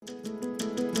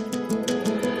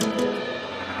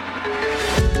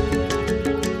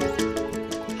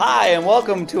Hi, and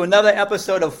welcome to another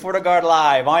episode of FortiGuard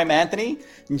Live. I'm Anthony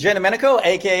Giandomenico,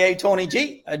 aka Tony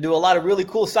G. I do a lot of really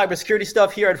cool cybersecurity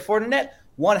stuff here at Fortinet.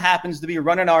 One happens to be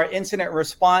running our incident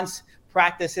response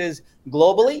practices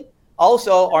globally,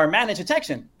 also our managed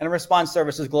detection and response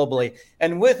services globally.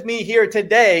 And with me here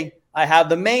today, I have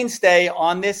the mainstay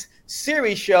on this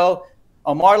series show,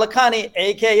 Amar Lakhani,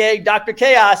 aka Dr.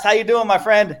 Chaos. How you doing, my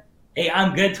friend? Hey,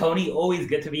 I'm good, Tony. Always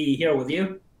good to be here with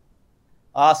you.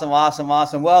 Awesome.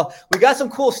 Well, we got some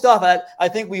cool stuff I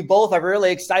think we both are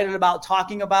really excited about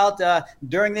talking about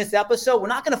during this episode. We're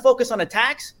not going to focus on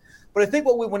attacks, but I think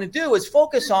what we want to do is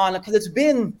focus on, because it's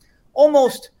been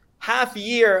almost half a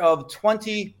year of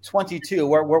 2022.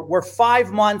 We're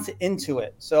 5 months into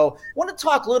it. So I want to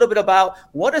talk a little bit about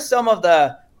what are some of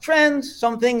the trends,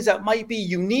 some things that might be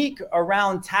unique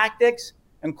around tactics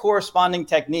and corresponding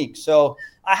techniques. So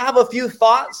I have a few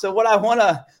thoughts of what I want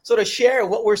to sort of share,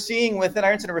 what we're seeing within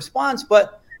our incident response,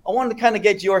 but I wanted to kind of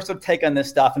get your sort of take on this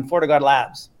stuff in FortiGuard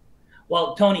Labs.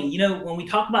 Well, Tony, when we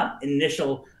talk about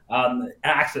initial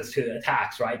access to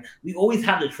attacks, right? We always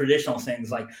have the traditional things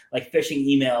like phishing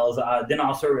emails,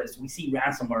 denial of service. We see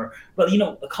ransomware, but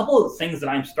a couple of things that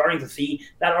I'm starting to see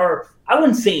that are, I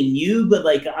wouldn't say new, but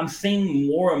like I'm seeing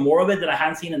more and more of it that I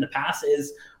hadn't seen in the past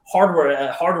is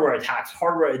hardware attacks,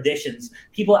 hardware additions,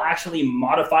 people actually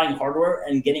modifying hardware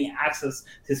and getting access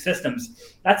to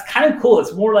systems. That's kind of cool.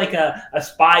 It's more like a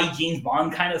spy James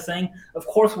Bond kind of thing. Of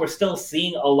course, we're still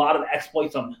seeing a lot of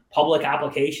exploits on public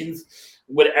applications.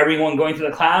 With everyone going to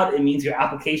the cloud, it means your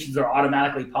applications are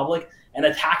automatically public, and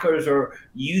attackers are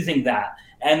using that.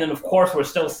 And then, of course, we're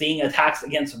still seeing attacks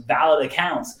against valid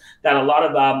accounts that a lot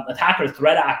of attackers,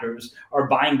 threat actors, are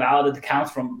buying valid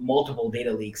accounts from multiple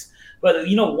data leaks. But,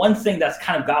 one thing that's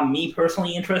kind of got me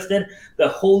personally interested, the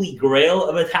holy grail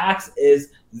of attacks is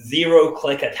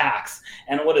zero-click attacks.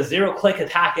 And what a zero-click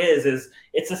attack is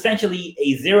it's essentially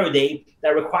a 0-day that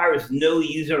requires no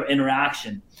user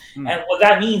interaction. And what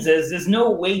that means is there's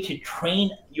no way to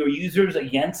train your users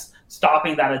against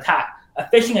stopping that attack. A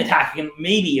phishing attack can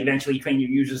maybe eventually train your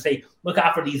users to say, look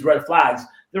out for these red flags.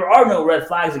 There are no red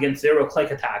flags against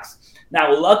zero-click attacks.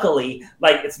 Now, luckily,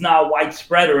 it's not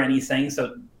widespread or anything,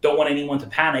 so don't want anyone to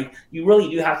panic. You really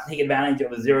do have to take advantage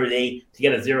of a 0-day to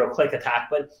get a zero-click attack,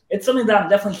 but it's something that I'm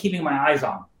definitely keeping my eyes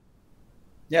on.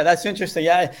 Yeah, that's interesting.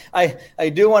 Yeah, I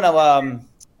do want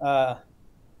to,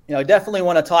 definitely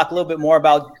want to talk a little bit more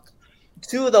about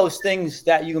two of those things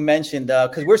that you mentioned,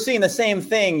 because we're seeing the same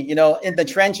thing, in the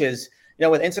trenches,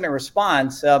 with incident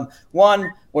response.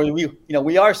 One where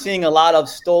we are seeing a lot of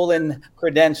stolen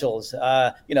credentials.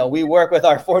 We work with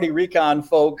our FortiRecon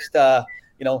folks to,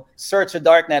 search the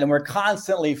darknet, and we're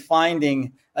constantly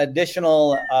finding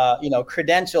additional,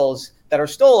 credentials that are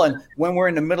stolen when we're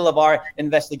in the middle of our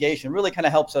investigation. Really kind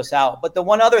of helps us out. But the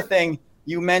one other thing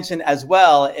you mentioned as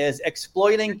well is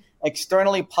exploiting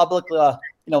externally public,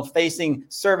 facing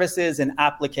services and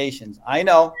applications. I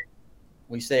know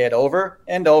we say it over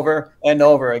and over and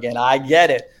over again. I get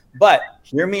it. But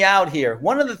hear me out here.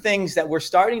 One of the things that we're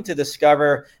starting to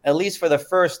discover, at least for the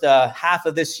first half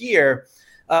of this year,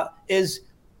 is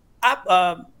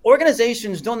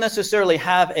organizations don't necessarily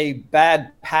have a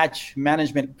bad patch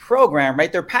management program,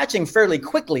 right? They're patching fairly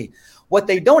quickly. What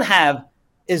they don't have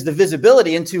is the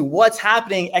visibility into what's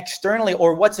happening externally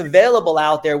or what's available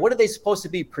out there. What are they supposed to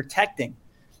be protecting?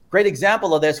 Great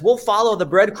example of this. We'll follow the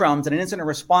breadcrumbs in an incident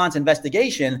response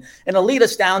investigation, and it'll lead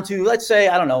us down to, let's say,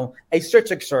 a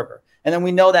Citrix server. And then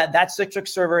we know that Citrix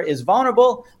server is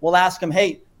vulnerable. We'll ask them,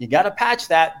 hey, you got to patch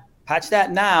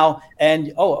that now.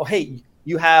 And, hey,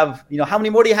 you have, how many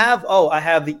more do you have? Oh, I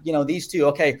have, these two.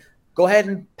 Okay, go ahead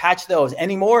and patch those.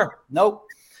 Any more? Nope.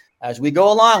 As we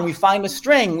go along, we find a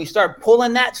string. We start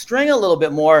pulling that string a little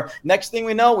bit more. Next thing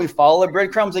we know, we follow the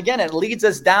breadcrumbs again. It leads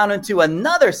us down into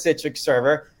another Citrix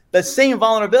server, the same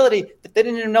vulnerability that they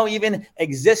didn't even know even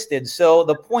existed. So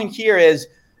the point here is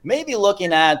maybe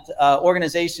looking at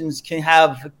organizations can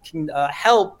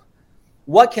help.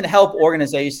 What can help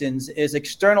organizations is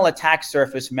external attack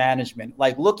surface management,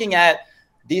 like looking at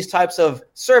these types of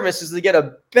services to get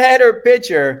a better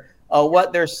picture of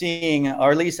what they're seeing,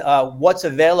 or at least what's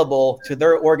available to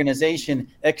their organization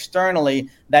externally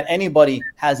that anybody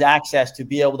has access to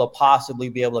be able to possibly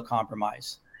be able to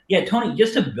compromise. Yeah, Tony,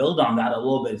 just to build on that a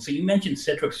little bit. So you mentioned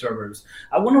Citrix servers.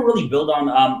 I want to really build on,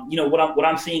 what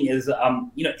I'm seeing is,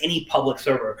 any public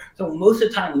server. So most of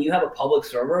the time when you have a public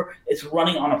server, it's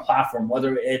running on a platform,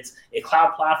 whether it's a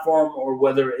cloud platform or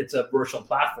whether it's a virtual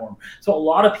platform. So a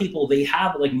lot of people, they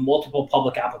have like multiple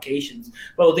public applications,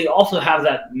 but they also have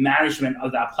that management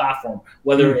of that platform,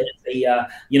 whether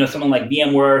it's someone like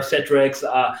VMware, Citrix,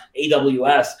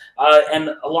 AWS, and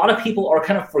a lot of people are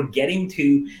kind of forgetting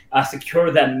to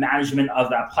secure that management of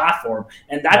that platform,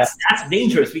 and that's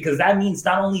dangerous, because that means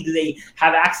not only do they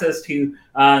have access to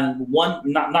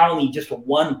not only just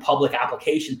one public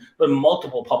application, but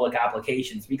multiple public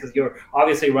applications, because you're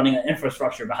obviously running an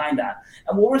infrastructure behind that.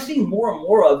 And what we're seeing more and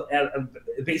more of,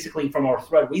 basically from our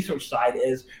threat research side,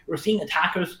 is we're seeing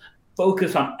attackers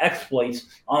focus on exploits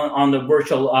on the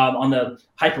virtual, on the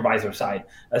hypervisor side.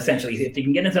 Essentially, if they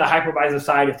can get into the hypervisor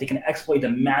side, if they can exploit the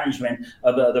management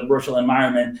of the virtual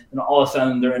environment, then all of a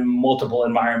sudden they're in multiple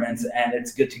environments and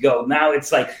it's good to go. Now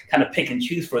it's like kind of pick and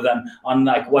choose for them on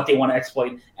like what they want to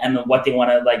exploit and what they want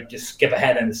to like just skip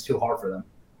ahead, and it's too hard for them.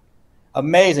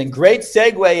 Amazing. Great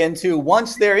segue into,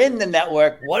 once they're in the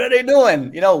network, what are they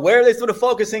doing? Where are they sort of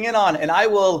focusing in on? And I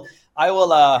will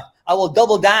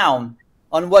double down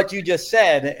on what you just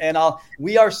said. And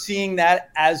we are seeing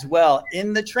that as well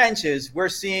in the trenches. We're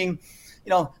seeing,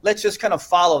 let's just kind of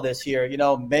follow this here.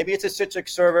 Maybe it's a Citrix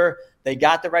server. They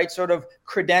got the right sort of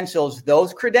credentials.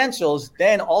 Those credentials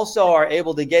then also are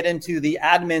able to get into the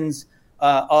admins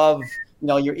of,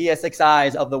 your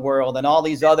ESXIs of the world and all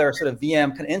these other sort of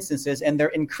VM instances. And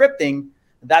they're encrypting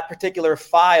that particular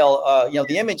file,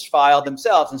 the image file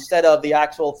themselves, instead of the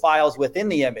actual files within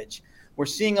the image. We're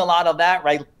seeing a lot of that,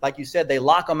 right? Like you said, they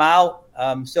lock them out.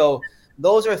 So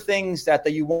those are things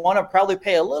that you want to probably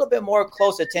pay a little bit more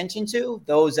close attention to.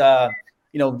 Those,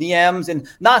 VMs, and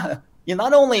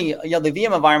not only the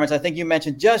VM environments. I think you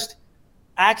mentioned just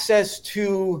access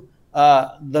to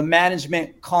the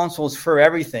management consoles for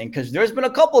everything, because there's been a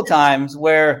couple of times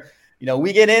where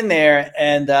we get in there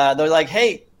and they're like,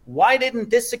 hey, why didn't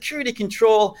this security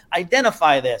control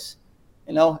identify this?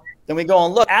 Then we go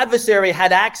and look. Adversary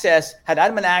had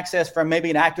admin access from maybe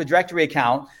an Active Directory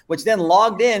account, which then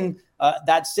logged in.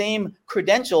 That same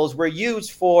credentials were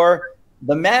used for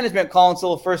the management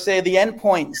console for, say, the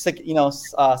endpoint,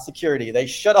 security. They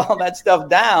shut all that stuff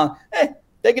down. Hey,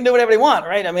 they can do whatever they want,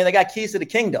 right? I mean, they got keys to the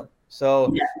kingdom. So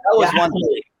that was one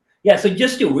thing. Yeah, so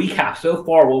just to recap, so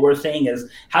far what we're saying is,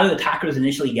 how do attackers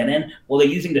initially get in? Well, they're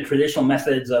using the traditional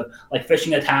methods of like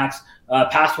phishing attacks,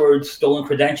 passwords, stolen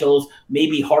credentials,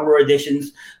 maybe hardware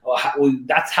additions.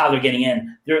 That's how they're getting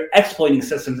in. They're exploiting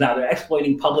systems now. They're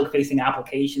exploiting public-facing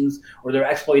applications, or they're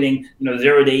exploiting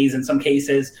 0 days in some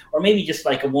cases, or maybe just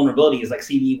like vulnerabilities, like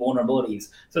CVE vulnerabilities.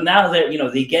 So now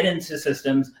they get into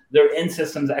systems. They're in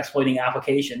systems exploiting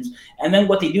applications, and then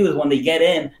what they do is, when they get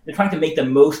in, they're trying to make the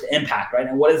most impact, right?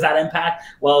 And what is that impact?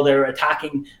 Well, they're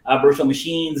attacking virtual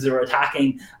machines. They're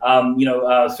attacking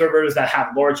servers that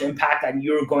have large impact that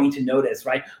you're going to notice,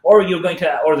 right? Or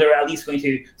they're at least going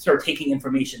to start taking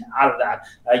information out of that,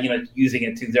 using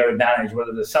it to their advantage,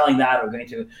 whether they're selling that or going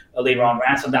to later on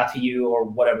ransom that to you, or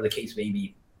whatever the case may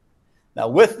be. Now,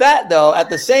 with that though, at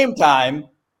the same time,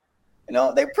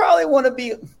 they probably want to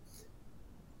be,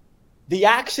 the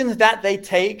actions that they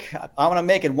take, I want to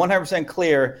make it 100%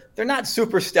 clear, they're not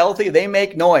super stealthy. They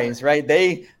make noise, right?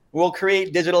 They will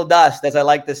create digital dust, as I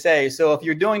like to say. So if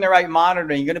you're doing the right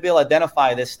monitoring, you're going to be able to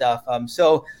identify this stuff.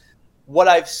 So what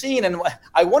I've seen, and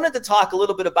I wanted to talk a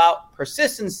little bit about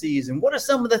persistencies and what are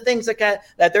some of the things that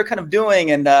they're kind of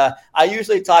doing. And I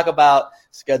usually talk about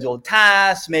scheduled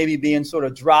tasks, maybe being sort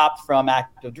of dropped from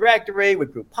Active Directory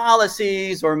with group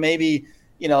policies, or maybe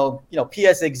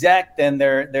PS exec, and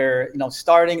they're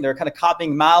kind of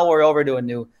copying malware over to a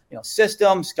new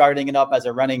system, starting it up as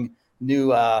a running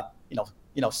new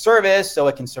service so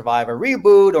it can survive a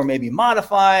reboot, or maybe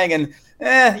modifying, and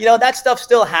that stuff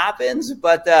still happens.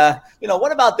 But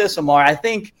what about this, Amar? I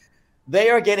think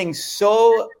they are getting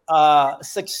so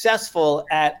successful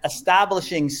at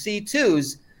establishing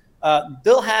C2s.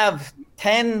 They'll have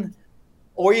 10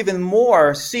 or even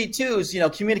more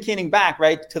C2s, communicating back,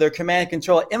 right, to their command and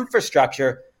control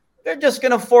infrastructure. They're just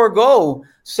going to forego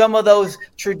some of those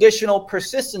traditional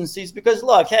persistencies, because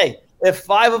look, hey, if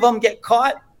 5 of them get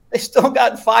caught, they still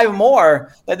got 5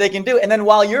 more that they can do. And then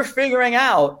while you're figuring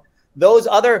out those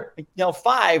other,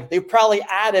 5, they probably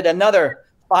added another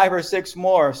 5 or 6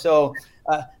 more. So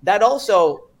that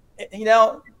also,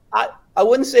 I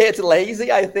wouldn't say it's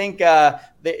lazy. I think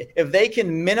if they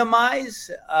can minimize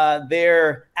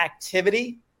their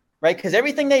activity, right? Because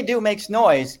everything they do makes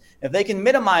noise. If they can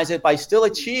minimize it by still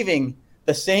achieving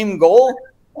the same goal,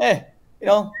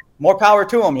 more power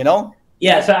to them, you know?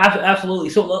 Yeah, so absolutely.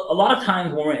 So a lot of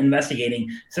times when we're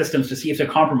investigating systems to see if they're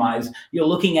compromised, you're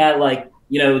looking at like,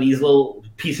 these little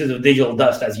pieces of digital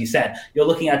dust, as you said. You're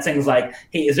looking at things like,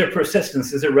 hey, is there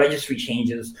persistence? Is there registry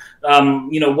changes?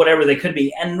 Whatever they could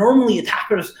be. And normally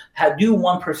attackers do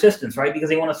want persistence, right? Because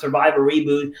they want to survive a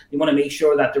reboot. They want to make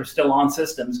sure that they're still on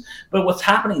systems. But what's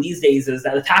happening these days is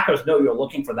that attackers know you're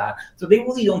looking for that. So they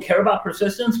really don't care about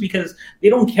persistence because they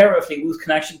don't care if they lose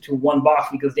connection to one box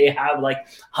because they have like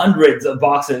hundreds of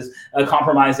boxes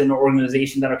compromised in an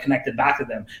organization that are connected back to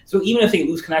them. So even if they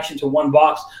lose connection to one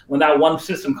box, when that one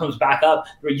system comes back up,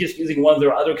 they're just using one of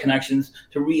their other connections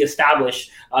to reestablish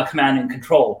command and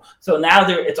control. So now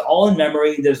it's all in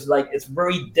memory. It's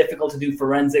very difficult to do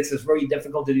forensics. It's very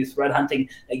difficult to do threat hunting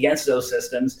against those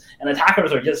systems. And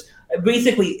attackers are just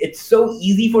basically, it's so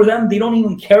easy for them. They don't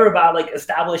even care about like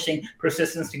establishing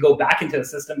persistence to go back into the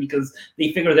system because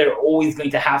they figure they're always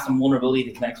going to have some vulnerability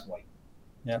they can exploit.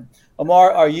 Yeah.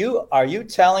 Omar, are you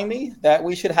telling me that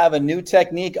we should have a new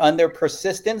technique under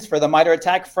persistence for the MITRE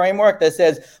ATT&CK framework that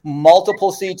says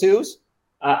multiple C2s?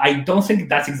 I don't think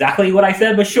that's exactly what I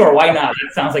said, but sure, why not?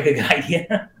 That sounds like a good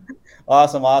idea.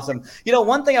 Awesome.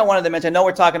 One thing I wanted to mention, I know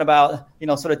we're talking about,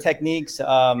 sort of techniques,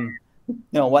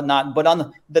 whatnot, but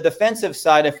on the defensive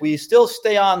side, if we still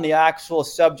stay on the actual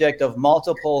subject of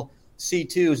multiple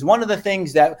C2s, one of the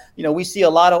things that, we see a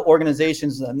lot of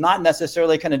organizations not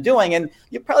necessarily kind of doing, and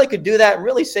you probably could do that and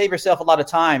really save yourself a lot of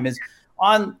time, is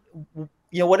on,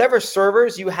 whatever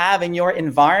servers you have in your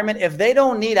environment, if they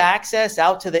don't need access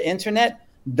out to the internet,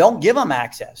 don't give them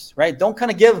access, right? Don't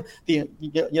kind of give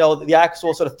the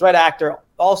actual sort of threat actor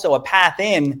also a path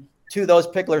in to those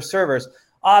particular servers.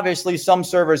 Obviously, some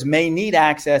servers may need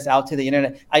access out to the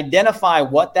internet. Identify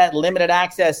what that limited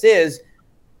access is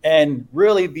and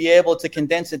really be able to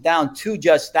condense it down to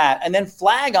just that, and then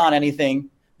flag on anything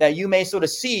that you may sort of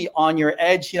see on your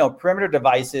edge, perimeter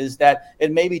devices that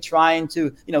it may be trying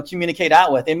to, communicate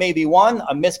out with. It may be a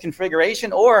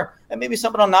misconfiguration, or it may be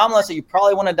something anomalous that you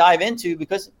probably want to dive into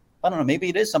because, I don't know, maybe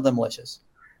it is something malicious.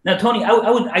 Now, Tony,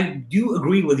 I do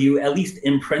agree with you, at least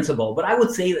in principle, but I would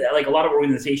say that like a lot of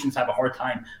organizations have a hard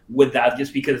time with that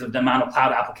just because of the amount of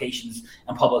cloud applications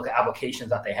and public applications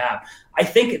that they have. I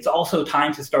think it's also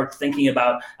time to start thinking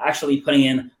about actually putting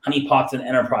in honeypots in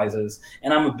enterprises.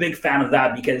 And I'm a big fan of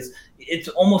that because it's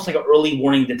almost like an early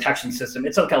warning detection system.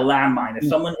 It's like a landmine. If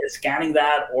someone is scanning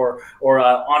that or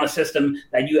on a system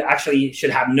that you actually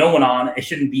should have no one on, it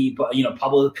shouldn't be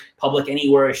public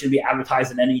anywhere. It shouldn't be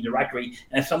advertised in any directory.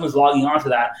 And if someone's logging onto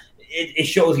that, it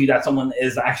shows you that someone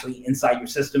is actually inside your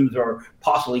systems or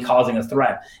possibly causing a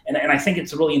threat. And I think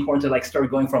it's really important to like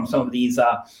start going from some of these,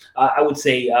 I would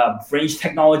say, fringe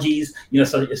technologies,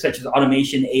 such as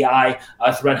automation, AI,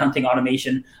 threat hunting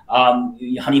automation,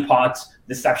 honeypots,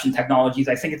 deception technologies.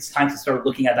 I think it's time to start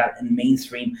looking at that in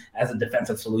mainstream as a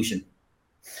defensive solution.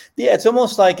 Yeah, it's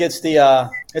almost like it's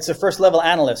a first level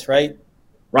analyst, right?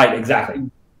 Right, exactly.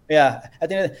 Yeah,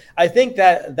 I think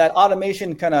that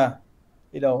automation kind of,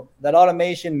 that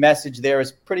automation message there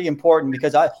is pretty important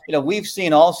because we've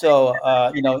seen also,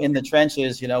 in the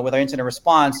trenches, with our incident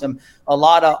response, a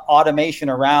lot of automation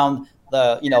around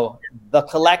the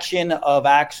collection of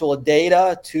actual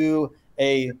data to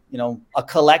a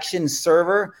collection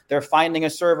server. They're finding a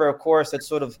server, of course, that's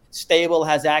sort of stable,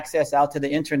 has access out to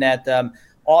the internet.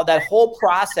 All that whole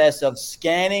process of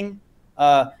scanning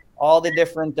all the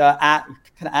different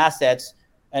assets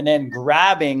and then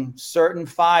grabbing certain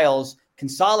files,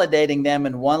 consolidating them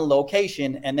in one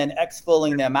location, and then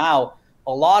exfilling them out.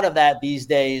 A lot of that these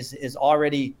days is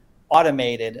already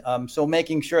automated. So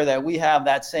making sure that we have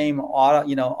that same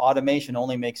automation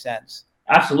only makes sense.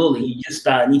 Absolutely. You just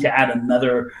need to add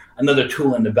another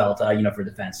tool in the belt, for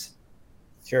defense.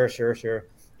 Sure.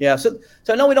 Yeah. So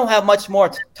I know we don't have much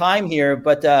more time here,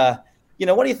 but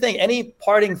what do you think? Any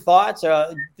parting thoughts?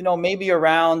 Maybe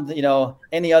around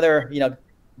any other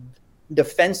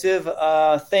defensive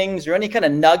things, or any kind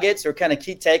of nuggets or kind of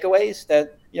key takeaways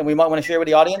that we might want to share with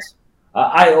the audience?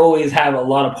 I always have a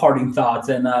lot of parting thoughts,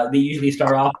 and they usually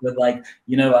start off with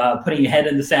putting your head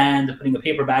in the sand, putting a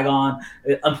paper bag on,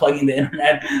 unplugging the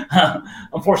internet.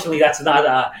 Unfortunately, that's not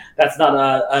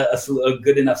a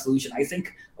good enough solution. I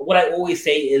think what I always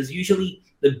say is usually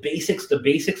the basics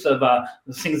of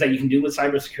the things that you can do with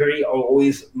cybersecurity are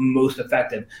always most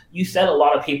effective. You said a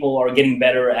lot of people are getting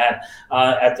better at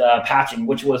patching,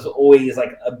 which was always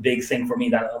like a big thing for me,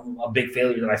 that a big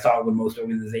failure that I saw with most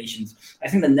organizations. I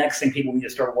think the next thing people need to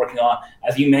start working on,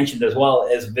 as you mentioned as well,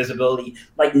 is visibility,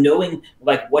 like knowing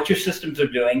like what your systems are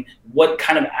doing, what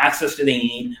kind of access do they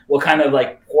need, what kind of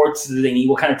like ports do they need,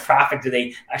 what kind of traffic do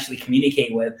they actually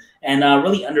communicate with, and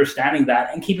really understanding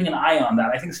that and keeping an eye on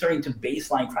that. I think starting to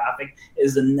baseline traffic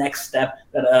is the next step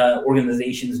that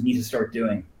organizations need to start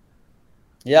doing.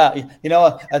 Yeah,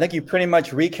 I think you pretty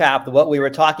much recapped what we were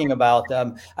talking about.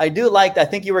 I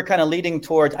think you were kind of leading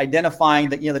towards identifying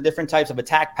the different types of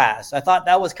attack paths. I thought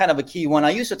that was kind of a key one.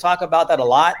 I used to talk about that a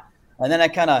lot, and then I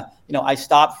kind of, I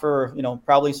stopped for,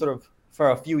 probably sort of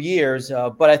for a few years.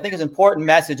 But I think it's an important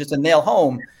message just to nail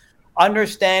home.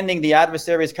 Understanding the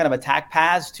adversary's kind of attack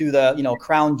paths to the,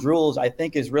 crown jewels, I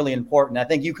think is really important. I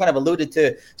think you kind of alluded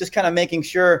to just kind of making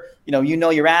sure,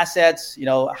 your assets,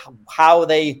 how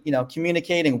they,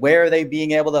 communicating, where are they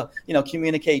being able to,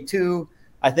 communicate to.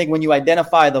 I think when you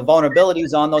identify the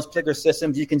vulnerabilities on those particular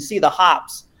systems, you can see the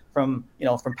hops from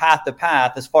path to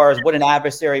path as far as what an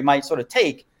adversary might sort of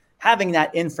take. Having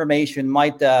that information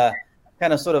might kind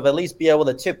of sort of at least be able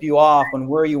to tip you off on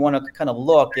where you want to kind of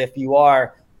look if you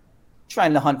are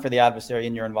trying to hunt for the adversary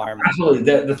in your environment. Absolutely.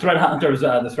 The threat hunters,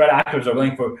 the threat actors are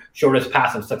going for shortest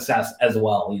path of success as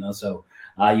well, so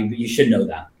you should know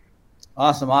that.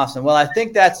 Awesome. Well, I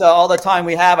think that's all the time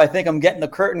we have. I think I'm getting the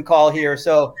curtain call here.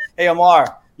 So, hey,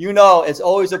 Amar, it's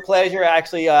always a pleasure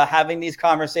actually having these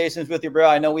conversations with you, bro.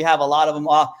 I know we have a lot of them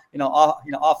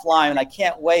offline, and I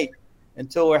can't wait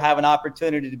until we're having an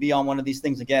opportunity to be on one of these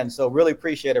things again. So really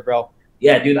appreciate it, bro.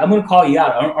 Yeah, dude, I'm going to call you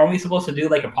out. Aren't we supposed to do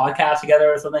like a podcast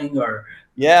together or something? Or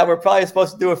yeah, we're probably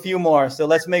supposed to do a few more. So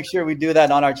let's make sure we do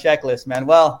that on our checklist, man.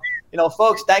 Well,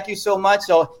 folks, thank you so much.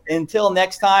 So until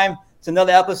next time, it's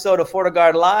another episode of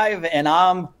FortiGuard Live. And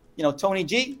I'm, Tony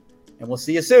G. And we'll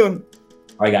see you soon.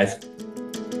 All right, guys.